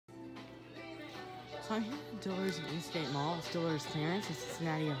So I'm here at Escalators-Eastgate Mall. It's Dillard's Clearance in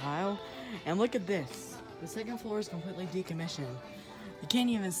Cincinnati, Ohio. And look at this. The second floor is completely decommissioned. You can't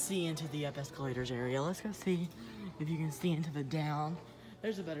even see into the up escalators area. Let's go see if you can see into the down.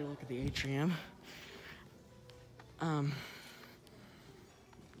 There's a better look at the atrium. Let's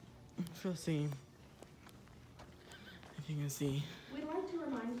go see if you can see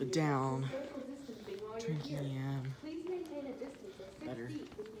the down. Twinkie, better.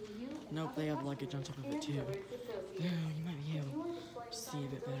 Nope, they have luggage on top of it too. Yeah, you might be able to see a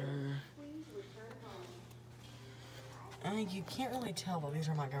bit better. I think you can't really tell, but these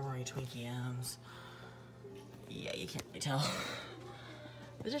are Montgomery Twinkie M's. Yeah, you can't really tell.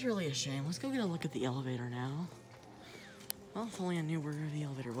 It's just really a shame. Let's go get a look at the elevator now. Well, if only I knew where the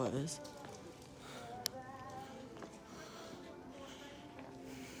elevator was.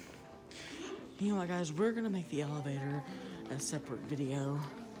 You know what, guys? We're gonna make the elevator a separate video.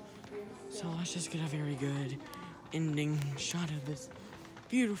 So let's just get a very good ending shot of this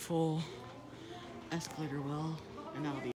beautiful escalator well, and that'll be